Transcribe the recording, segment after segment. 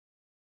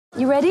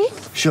You ready?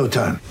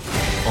 Showtime.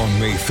 On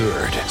May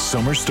 3rd,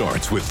 summer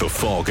starts with The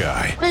Fall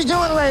Guy. Let's do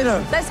it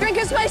later. Let's drink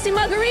a spicy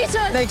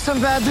margarita. Make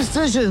some bad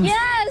decisions.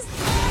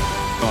 Yes!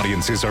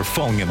 Audiences are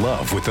falling in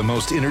love with the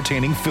most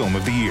entertaining film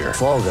of the year.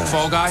 Fall Guy.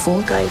 Fall Guy?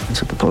 Fall Guy.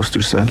 That's what the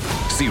poster said.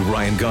 See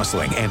Ryan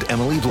Gosling and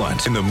Emily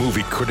Blunt in the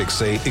movie critics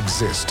say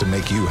exists to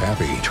make you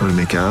happy. Trying to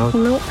make it out?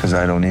 Nope. Because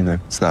I don't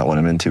either. It's not what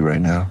I'm into right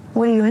now.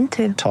 What are you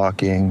into?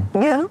 Talking.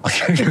 Yeah.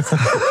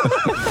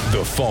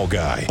 The Fall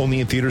Guy.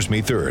 Only in theaters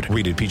May 3rd.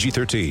 Rated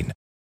PG-13.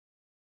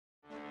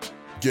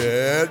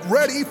 Get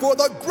ready for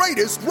the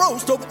greatest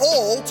roast of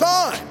all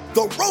time.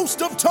 The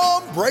Roast of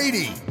Tom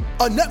Brady.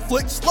 A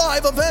Netflix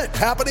live event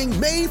happening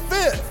May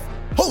 5th.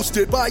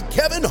 Hosted by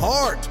Kevin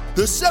Hart.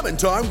 The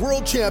 7-time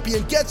world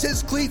champion gets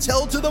his cleats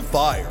held to the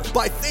fire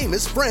by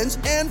famous friends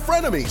and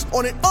frenemies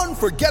on an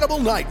unforgettable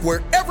night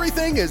where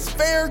everything is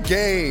fair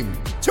game.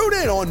 Tune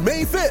in on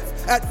May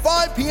 5th at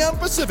 5 p.m.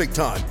 Pacific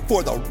time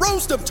for the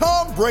Roast of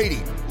Tom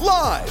Brady.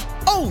 Live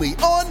only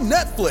on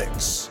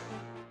Netflix.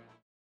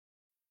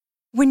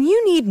 When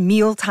you need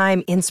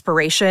mealtime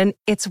inspiration,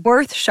 it's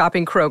worth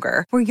shopping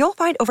Kroger, where you'll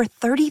find over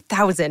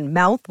 30,000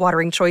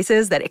 mouth-watering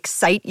choices that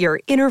excite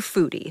your inner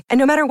foodie. And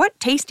no matter what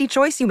tasty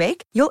choice you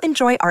make, you'll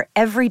enjoy our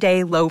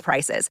everyday low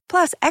prices,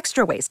 plus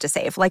extra ways to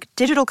save, like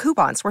digital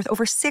coupons worth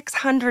over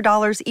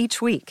 $600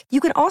 each week. You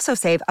can also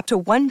save up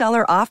to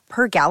 $1 off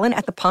per gallon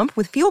at the pump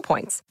with fuel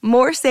points.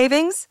 More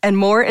savings and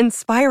more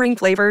inspiring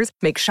flavors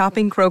make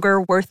shopping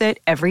Kroger worth it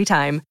every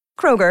time.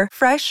 Kroger,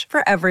 fresh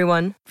for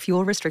everyone.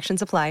 Fuel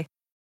restrictions apply.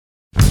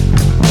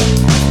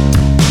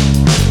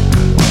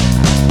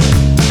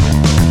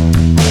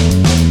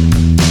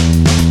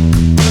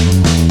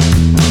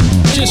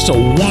 Just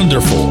a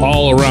wonderful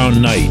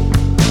all-around night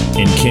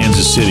in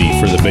Kansas City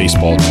for the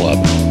baseball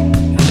club.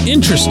 An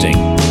interesting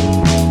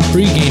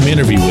pregame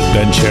interview with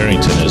Ben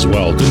Cherington as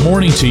well. Good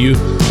morning to you.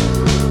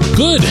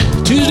 Good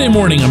Tuesday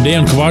morning. I'm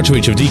Dan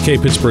Kovacevic of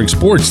DK Pittsburgh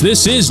Sports.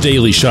 This is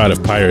Daily Shot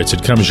of Pirates.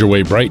 It comes your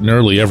way bright and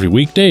early every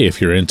weekday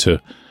if you're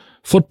into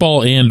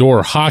football and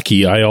or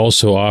hockey. I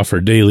also offer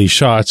daily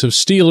shots of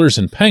Steelers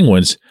and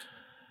Penguins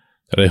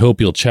that I hope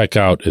you'll check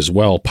out as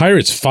well.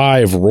 Pirates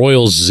 5,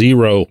 Royals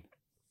 0.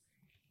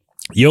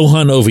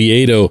 Johan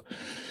Oviedo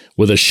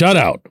with a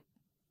shutout.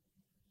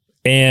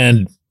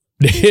 And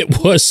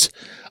it was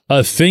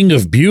a thing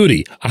of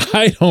beauty.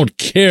 I don't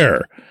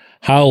care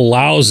how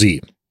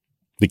lousy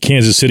the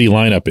Kansas City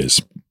lineup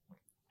is.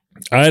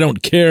 I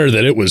don't care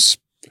that it was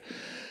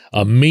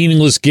a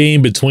meaningless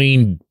game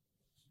between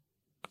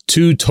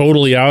two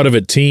totally out of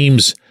it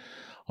teams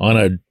on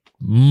a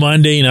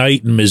Monday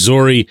night in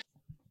Missouri.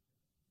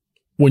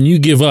 When you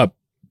give up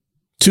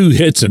 2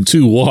 hits and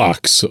 2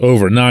 walks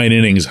over 9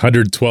 innings,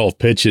 112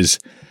 pitches,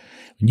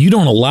 you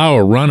don't allow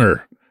a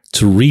runner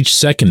to reach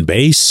second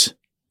base,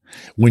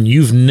 when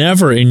you've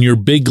never in your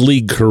big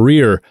league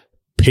career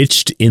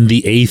pitched in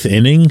the 8th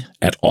inning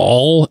at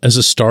all as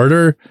a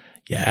starter,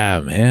 yeah,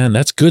 man,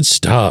 that's good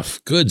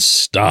stuff. Good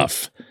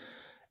stuff.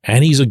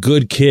 And he's a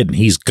good kid, and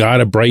he's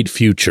got a bright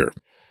future.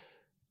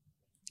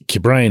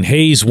 Brian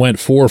Hayes went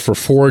 4 for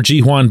 4.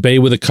 Ji-Hwan Bae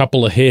with a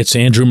couple of hits.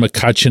 Andrew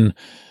McCutchen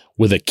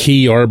with a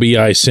key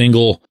RBI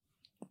single.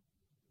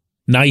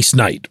 Nice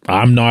night.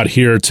 I'm not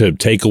here to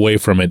take away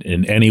from it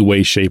in any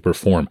way, shape, or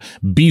form.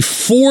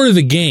 Before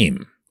the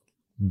game,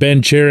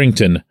 Ben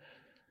Cherington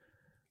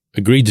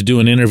agreed to do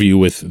an interview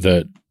with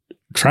the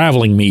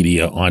traveling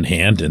media on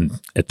hand,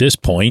 and at this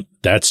point,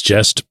 that's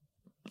just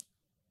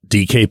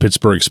DK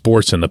Pittsburgh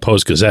Sports and the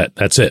Post-Gazette.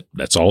 That's it.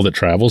 That's all that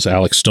travels.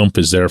 Alex Stumpf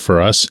is there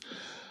for us,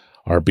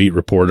 our beat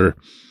reporter.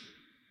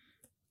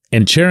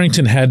 And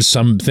Cherington had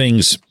some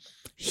things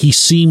he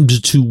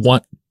seemed to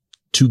want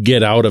to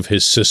get out of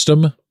his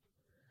system,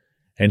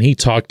 and he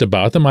talked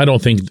about them. I don't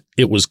think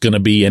it was going to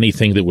be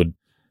anything that would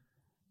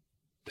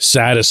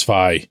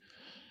satisfy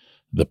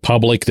the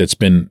public that's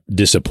been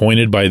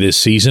disappointed by this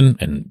season,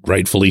 and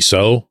rightfully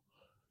so.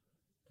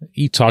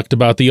 He talked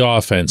about the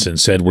offense and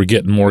said, we're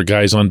getting more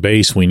guys on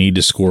base. We need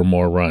to score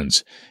more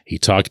runs. He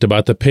talked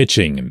about the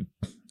pitching and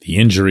the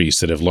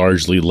injuries that have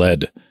largely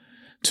led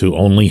to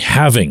only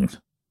having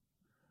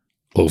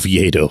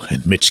Oviedo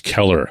and Mitch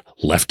Keller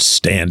left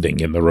standing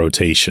in the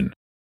rotation.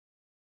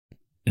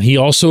 And he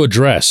also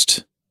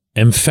addressed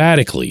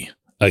emphatically,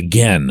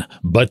 again,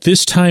 but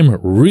this time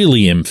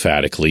really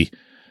emphatically,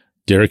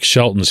 Derek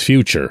Shelton's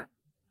future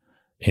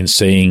in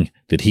saying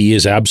that he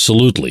is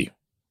absolutely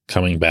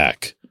coming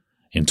back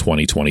in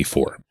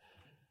 2024.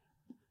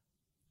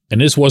 And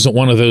this wasn't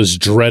one of those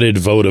dreaded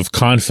votes of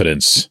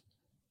confidence.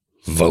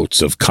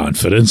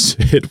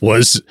 It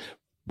was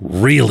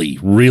really,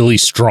 really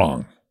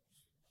strong.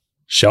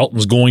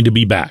 Shelton's going to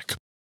be back.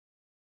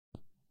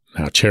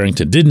 Now,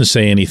 Cherington didn't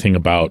say anything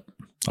about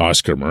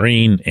Oscar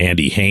Marine,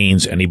 Andy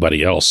Haynes,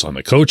 anybody else on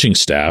the coaching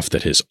staff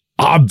that has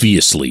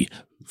obviously,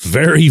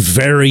 very,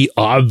 very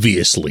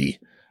obviously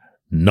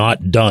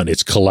not done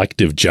its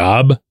collective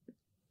job.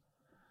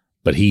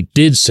 But he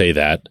did say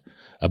that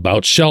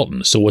about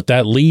Shelton. So what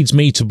that leads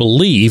me to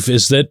believe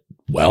is that,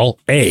 well,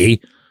 A,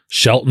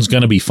 Shelton's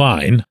going to be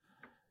fine.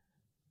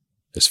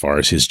 as far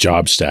as his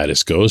job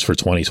status goes for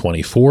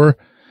 2024,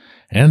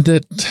 and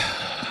that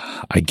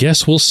I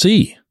guess we'll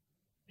see.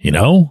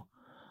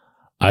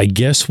 I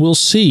guess we'll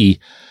see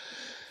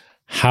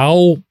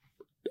how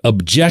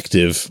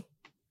objective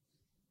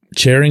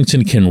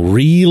Cherington can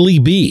really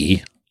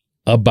be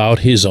about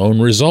his own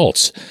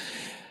results.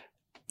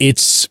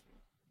 It's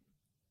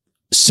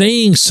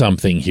saying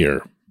something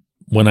here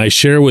when I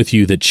share with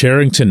you that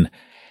Cherington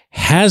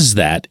has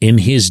that in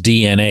his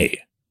DNA.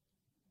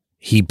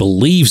 He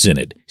believes in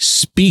it,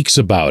 speaks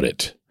about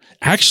it,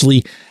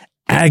 actually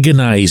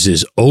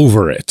agonizes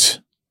over it.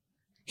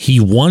 He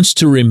wants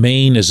to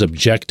remain as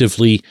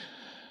objectively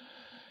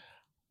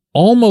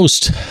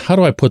almost, how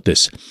do I put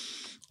this?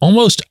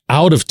 Almost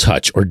out of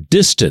touch or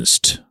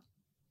distanced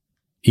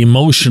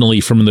emotionally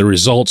from the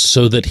results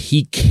so that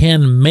he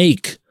can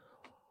make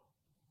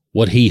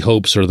what he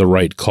hopes are the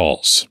right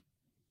calls.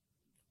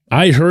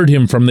 I heard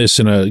him from this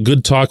in a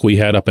good talk we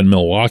had up in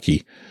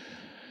Milwaukee.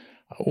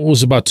 It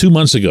was about 2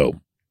 months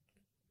ago.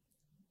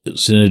 It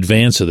was in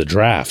advance of the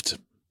draft.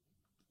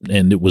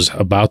 And it was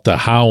about the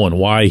how and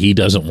why he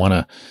doesn't want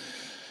to,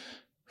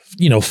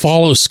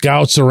 follow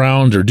scouts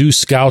around or do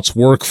scouts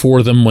work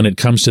for them when it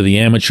comes to the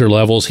amateur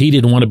levels. He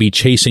didn't want to be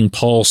chasing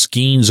Paul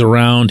Skeens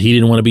around. He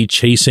didn't want to be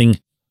chasing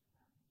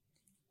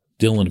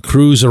Dylan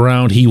Cruz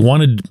around. He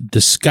wanted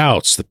the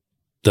scouts,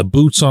 the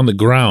boots on the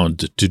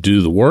ground to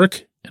do the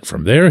work. And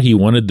from there, he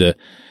wanted the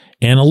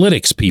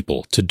analytics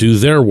people to do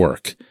their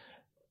work.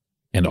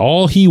 And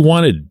all he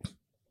wanted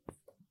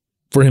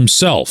for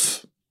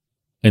himself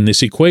in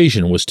this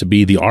equation was to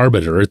be the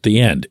arbiter at the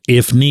end,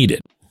 if needed.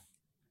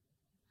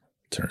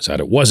 Turns out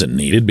it wasn't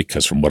needed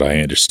because from what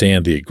I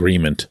understand, the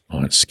agreement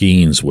on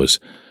Skeens was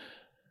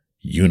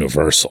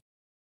universal.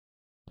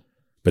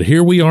 But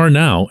here we are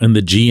now, and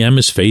the GM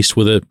is faced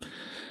with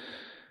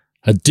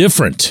a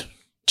different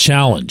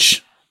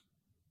challenge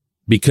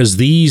because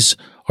these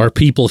are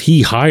people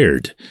he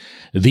hired.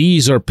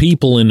 These are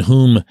people in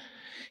whom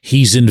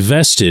he's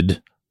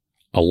invested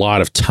a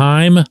lot of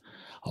time, a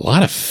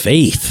lot of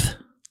faith.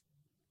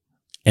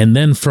 And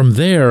then from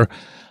there,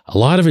 a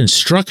lot of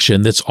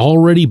instruction that's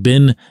already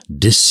been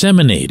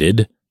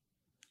disseminated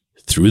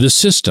through the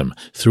system,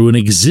 through an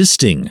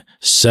existing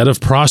set of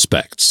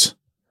prospects.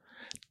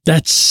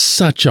 That's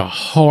such a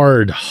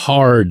hard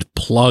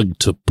plug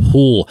to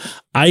pull.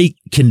 I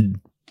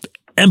can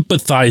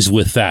empathize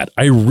with that.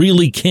 I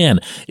really can.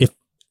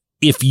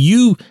 If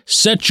you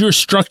set your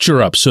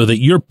structure up so that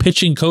your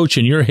pitching coach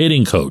and your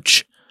hitting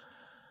coach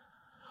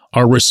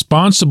are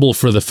responsible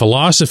for the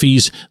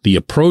philosophies, the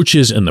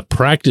approaches, and the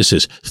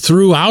practices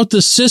throughout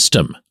the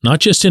system, not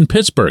just in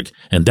Pittsburgh.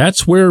 And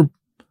that's where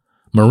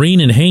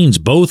Marine and Haynes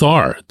both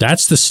are.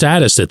 That's the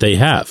status that they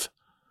have.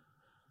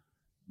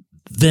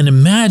 Then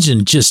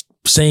imagine just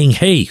saying,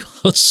 hey,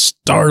 let's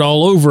start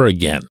all over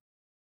again.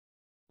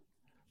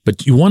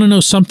 But you want to know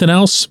something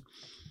else?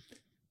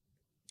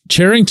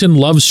 Cherington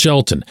loves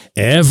Shelton.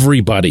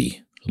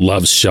 Everybody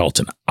loves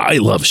Shelton. I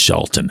love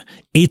Shelton.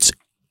 It's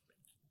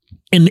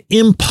an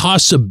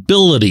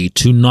impossibility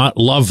to not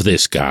love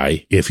this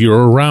guy if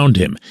you're around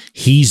him.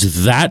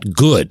 He's that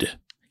good.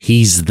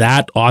 He's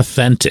that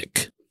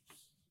authentic.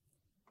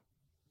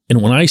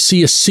 And when I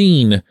see a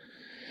scene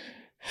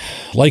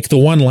like the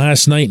one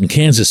last night in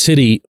Kansas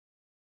City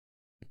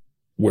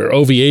where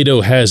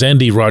Oviedo has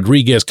Andy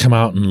Rodriguez come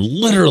out and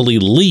literally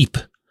leap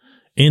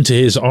into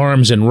his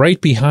arms, and right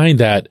behind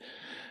that,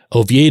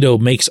 Oviedo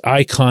makes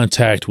eye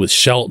contact with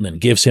Shelton and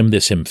gives him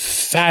this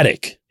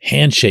emphatic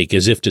handshake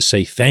as if to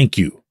say thank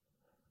you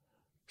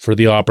for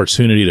the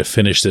opportunity to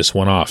finish this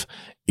one off.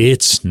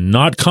 It's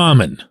not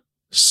common,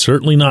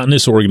 certainly not in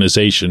this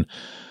organization,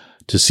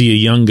 to see a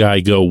young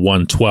guy go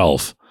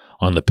 112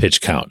 on the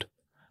pitch count.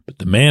 But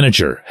the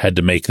manager had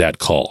to make that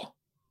call.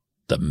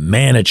 The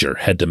manager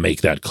had to make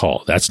that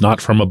call. That's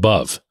not from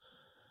above.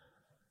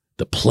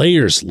 The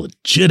players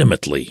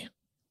legitimately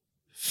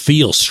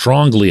feel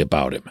strongly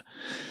about him.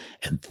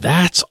 And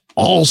that's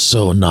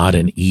also not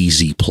an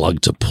easy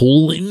plug to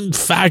pull. In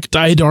fact,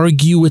 I'd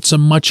argue it's a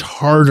much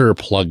harder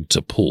plug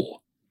to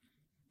pull.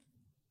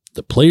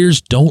 The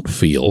players don't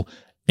feel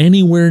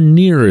anywhere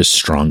near as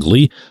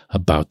strongly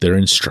about their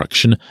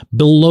instruction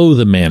below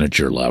the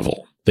manager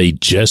level. They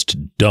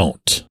just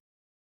don't.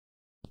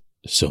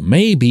 So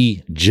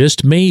maybe,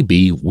 just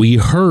maybe, we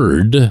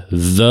heard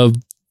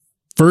the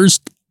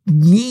first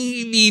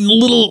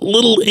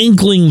little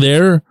inkling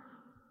there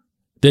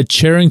that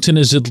Cherington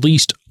is at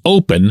least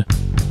open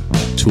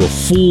to a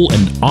full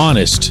and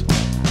honest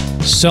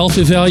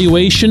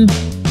self-evaluation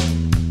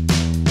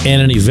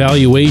and an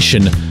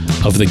evaluation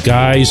of the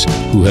guys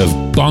who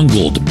have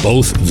bungled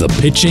both the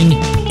pitching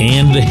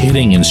and the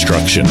hitting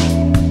instruction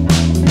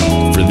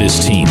for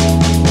this team.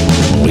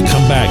 When we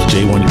come back,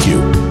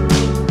 J1Q.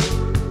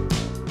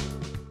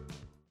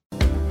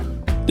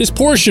 This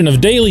portion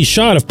of Daily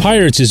Shot of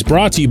Pirates is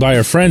brought to you by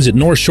our friends at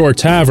North Shore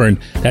Tavern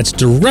that's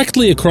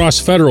directly across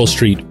Federal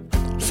Street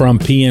from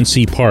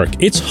PNC Park.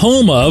 It's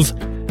home of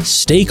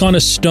Steak on a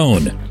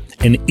Stone,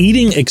 an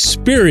eating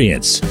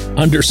experience,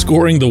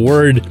 underscoring the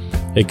word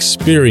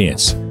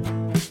experience.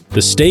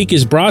 The steak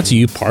is brought to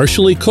you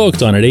partially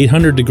cooked on an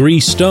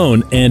 800-degree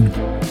stone, and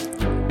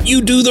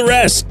you do the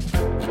rest.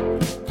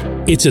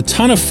 It's a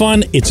ton of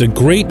fun, it's a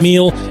great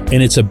meal,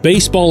 and it's a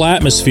baseball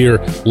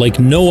atmosphere like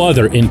no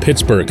other in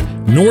Pittsburgh.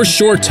 North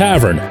Shore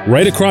Tavern,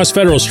 right across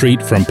Federal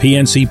Street from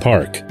PNC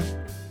Park.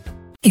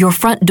 Your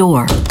front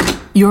door,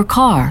 your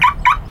car,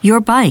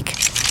 your bike,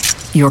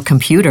 your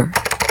computer,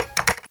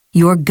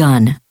 your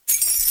gun.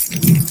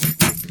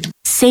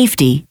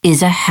 Safety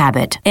is a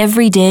habit.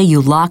 Every day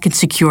you lock and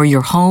secure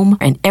your home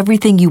and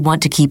everything you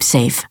want to keep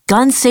safe.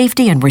 Gun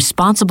safety and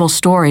responsible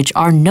storage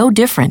are no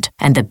different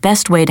and the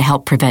best way to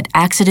help prevent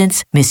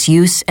accidents,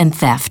 misuse, and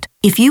theft.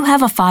 If you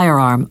have a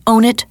firearm,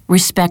 own it,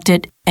 respect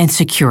it, and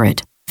secure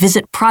it.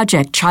 Visit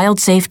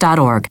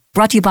ProjectChildSafe.org.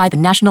 Brought to you by the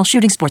National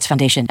Shooting Sports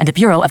Foundation and the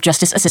Bureau of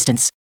Justice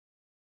Assistance.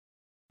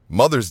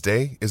 Mother's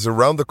Day is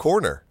around the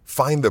corner.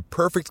 Find the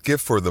perfect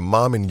gift for the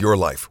mom in your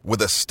life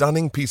with a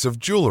stunning piece of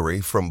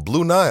jewelry from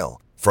Blue Nile.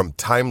 From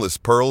timeless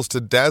pearls to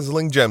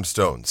dazzling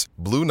gemstones,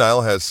 Blue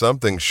Nile has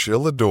something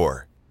she'll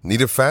adore. Need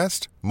it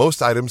fast?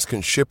 Most items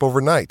can ship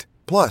overnight.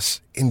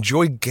 Plus,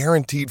 enjoy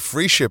guaranteed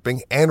free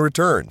shipping and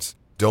returns.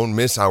 Don't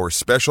miss our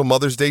special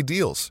Mother's Day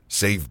deals.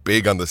 Save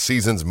big on the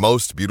season's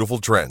most beautiful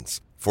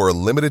trends. For a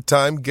limited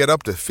time, get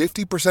up to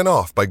 50%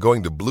 off by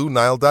going to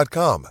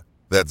BlueNile.com.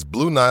 That's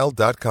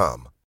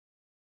BlueNile.com.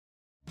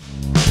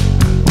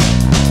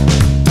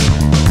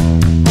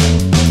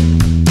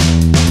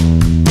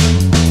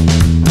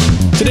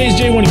 Today's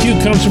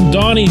J1Q comes from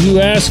Donnie, who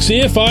asks,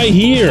 if I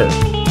hear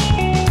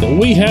that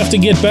we have to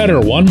get better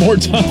one more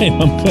time,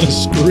 I'm going to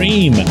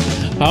scream.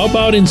 How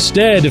about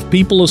instead if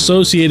people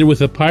associated with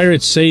the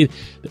Pirates say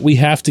that we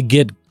have to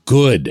get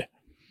good?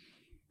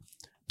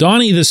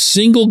 Donnie, the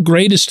single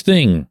greatest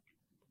thing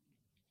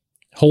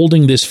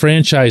holding this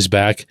franchise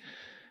back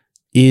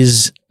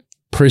is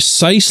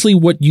precisely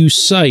what you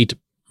cite,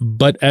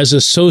 but as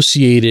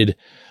associated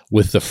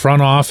with the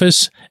front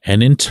office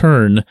and in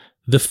turn,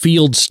 the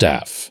field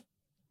staff.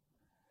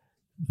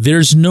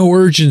 There's no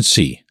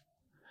urgency.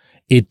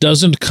 It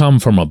doesn't come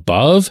from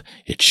above.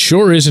 It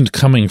sure isn't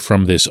coming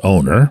from this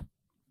owner.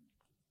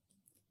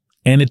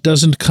 And it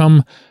doesn't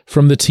come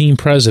from the team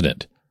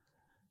president.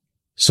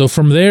 So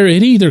from there,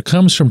 it either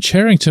comes from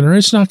Cherington or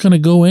it's not going to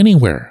go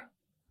anywhere.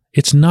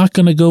 It's not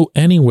going to go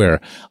anywhere.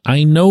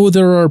 I know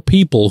there are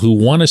people who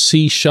want to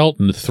see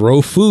Shelton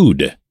throw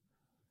food.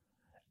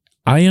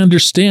 I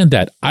understand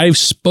that. I've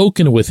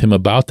spoken with him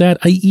about that.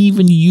 I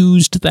even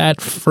used that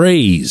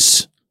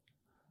phrase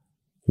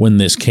when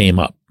this came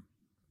up.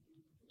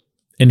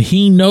 And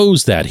he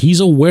knows that. He's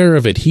aware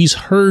of it. He's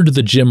heard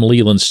the Jim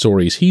Leyland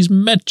stories. He's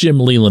met Jim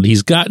Leyland.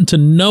 He's gotten to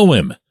know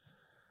him.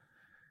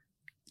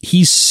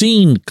 He's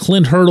seen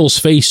Clint Hurdle's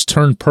face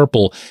turn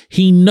purple.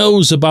 He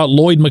knows about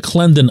Lloyd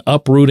McClendon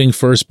uprooting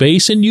first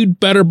base, and you'd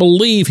better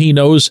believe he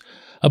knows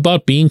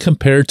about being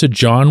compared to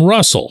John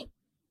Russell.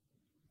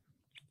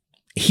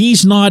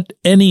 He's not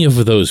any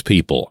of those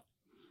people.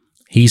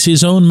 He's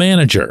his own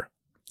manager.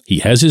 He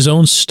has his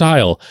own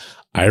style.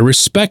 I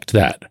respect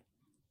that.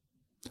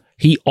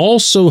 He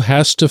also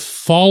has to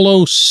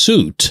follow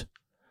suit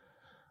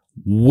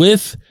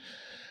with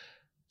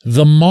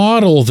the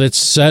model that's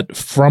set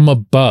from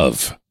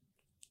above.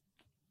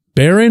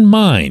 Bear in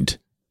mind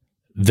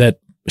that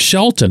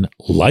Shelton,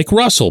 like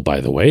Russell,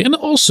 by the way, and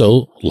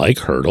also like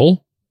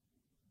Hurdle,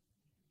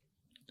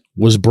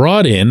 was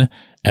brought in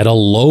at a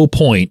low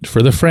point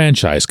for the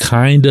franchise,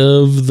 kind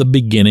of the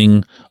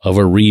beginning of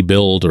a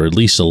rebuild, or at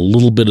least a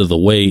little bit of the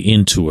way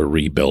into a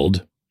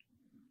rebuild.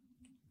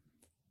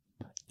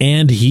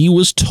 And he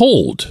was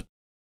told,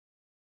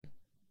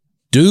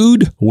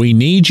 dude, we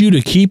need you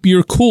to keep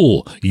your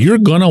cool. You're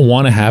going to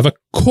want to have a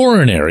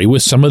coronary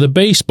with some of the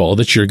baseball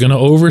that you're going to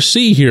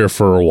oversee here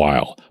for a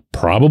while,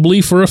 probably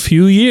for a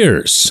few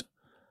years.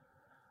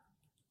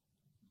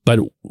 But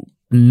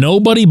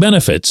nobody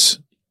benefits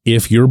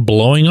if you're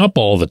blowing up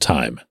all the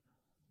time.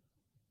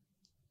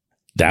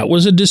 That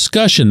was a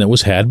discussion that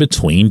was had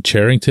between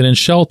Cherington and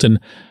Shelton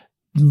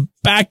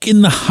back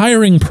in the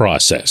hiring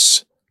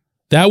process.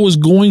 That was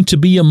going to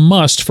be a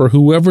must for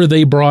whoever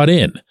they brought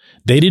in.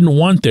 They didn't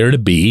want there to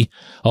be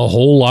a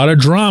whole lot of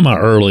drama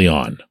early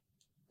on.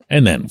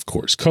 And then, of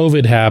course,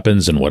 COVID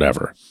happens and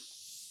whatever.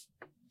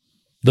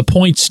 The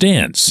point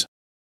stands.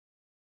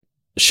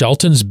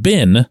 Shelton's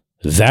been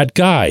that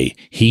guy.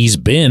 He's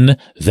been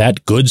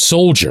that good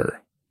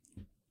soldier.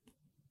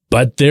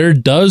 But there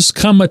does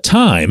come a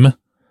time,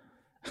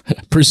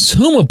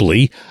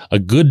 presumably a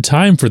good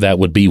time for that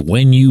would be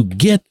when you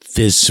get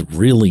this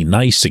really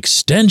nice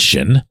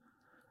extension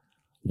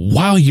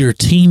while your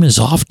team is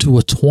off to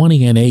a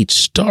 20-8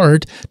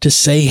 start, to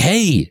say,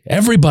 hey,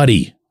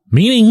 everybody,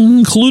 meaning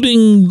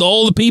including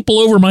all the people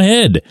over my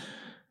head,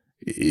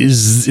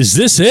 is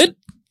this it?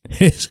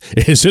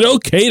 Is it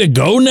okay to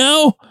go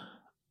now?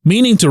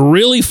 Meaning to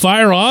really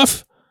fire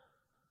off?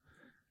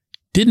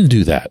 Didn't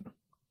do that.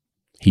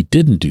 He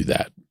didn't do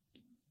that.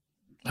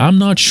 I'm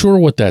not sure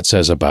what that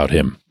says about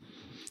him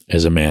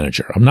as a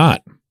manager. I'm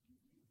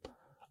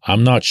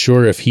not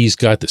sure if he's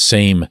got the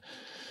same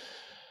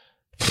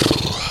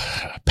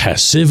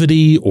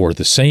passivity, or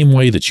the same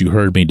way that you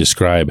heard me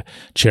describe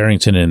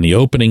Cherington in the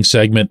opening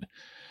segment,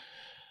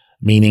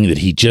 meaning that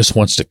he just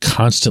wants to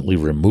constantly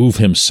remove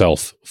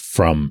himself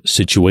from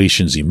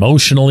situations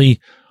emotionally.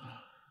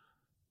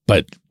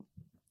 But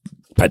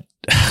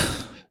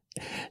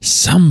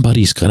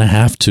somebody's going to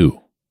have to,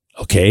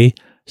 okay?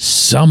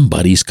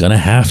 Somebody's going to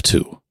have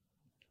to.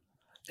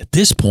 At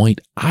this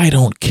point, I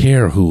don't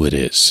care who it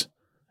is.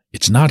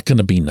 It's not going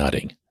to be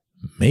Nutting.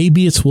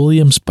 Maybe it's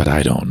Williams, but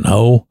I don't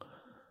know.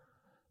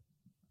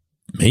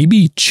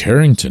 Maybe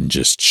Cherington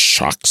just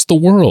shocks the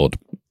world,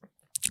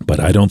 but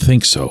I don't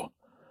think so.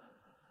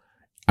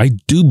 I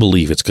do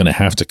believe it's going to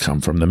have to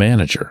come from the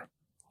manager,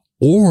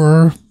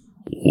 or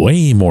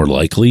way more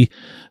likely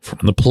from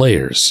the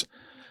players,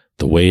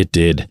 the way it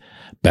did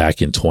back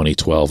in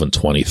 2012 and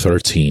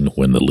 2013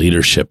 when the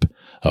leadership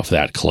of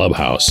that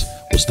clubhouse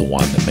was the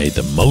one that made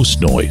the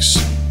most noise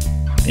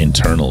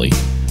internally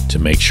to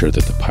make sure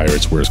that the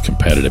Pirates were as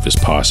competitive as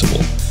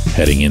possible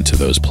heading into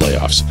those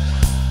playoffs.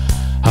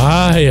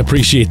 I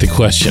appreciate the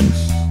question.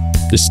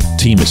 This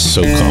team is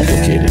so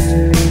complicated.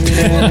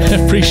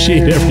 I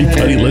appreciate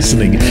everybody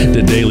listening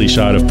to Daily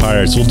Shot of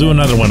Pirates. We'll do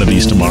another one of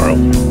these tomorrow.